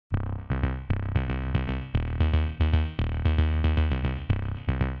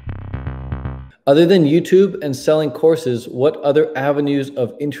Other than YouTube and selling courses, what other avenues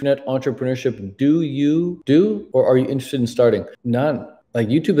of internet entrepreneurship do you do, or are you interested in starting? None. Like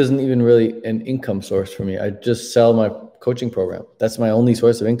YouTube isn't even really an income source for me. I just sell my coaching program. That's my only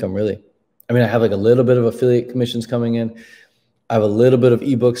source of income, really. I mean, I have like a little bit of affiliate commissions coming in. I have a little bit of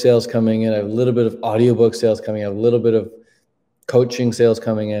ebook sales coming in. I have a little bit of audiobook sales coming in. I have a little bit of coaching sales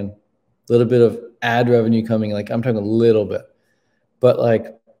coming in, a little bit of ad revenue coming in. Like I'm talking a little bit, but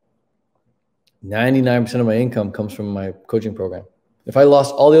like 99% of my income comes from my coaching program. If I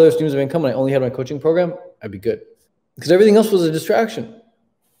lost all the other streams of income and I only had my coaching program, I'd be good. Because everything else was a distraction.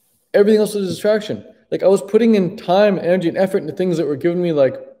 Everything else was a distraction. Like I was putting in time, energy, and effort into things that were giving me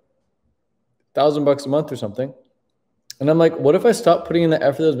like $1,000 a month or something. And I'm like, what if I stop putting in the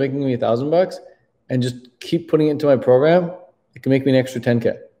effort that was making me $1,000 and just keep putting it into my program? It can make me an extra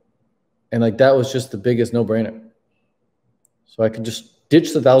 10K. And like that was just the biggest no-brainer. So I could just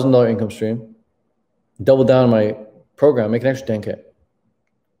ditch the $1,000 income stream, double down on my program, make an extra 10K.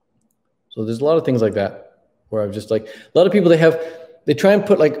 So there's a lot of things like that where I've just like, a lot of people, they try and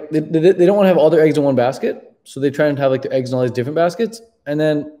put like, they don't want to have all their eggs in one basket. So they try and have like their eggs in all these different baskets. And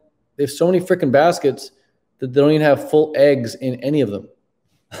then they have so many freaking baskets that they don't even have full eggs in any of them.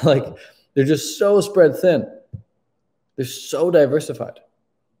 Like they're just so spread thin. They're so diversified.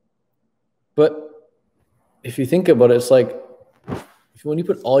 But if you think about it, it's like, when you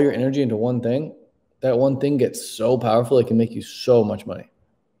put all your energy into one thing, that one thing gets so powerful, it can make you so much money.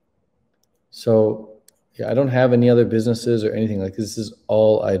 So yeah, I don't have any other businesses or anything. Like this is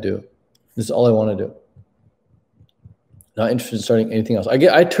all I do. This is all I want to do. Not interested in starting anything else.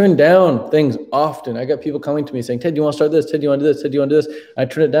 I turn down things often. I got people coming to me saying, Ted, do you want to start this? Ted, do you want to do this? Ted, do you want to do this? I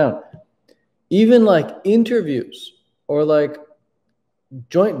turn it down. Even like interviews or like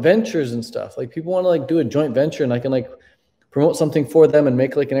joint ventures and stuff. Like people want to like do a joint venture and I can like promote something for them and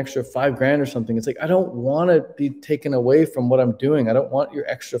make like an extra $5,000 or something. It's like, I don't want to be taken away from what I'm doing. I don't want your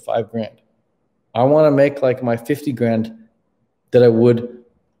extra $5,000. I want to make like my 50,000 that I would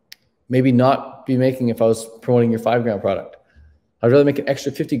maybe not be making if I was promoting your $5,000 product. I'd rather make an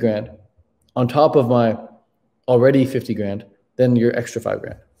extra 50,000 on top of my already 50,000 than your extra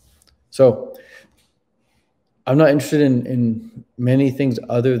 $5,000. So I'm not interested in many things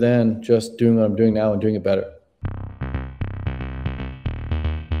other than just doing what I'm doing now and doing it better.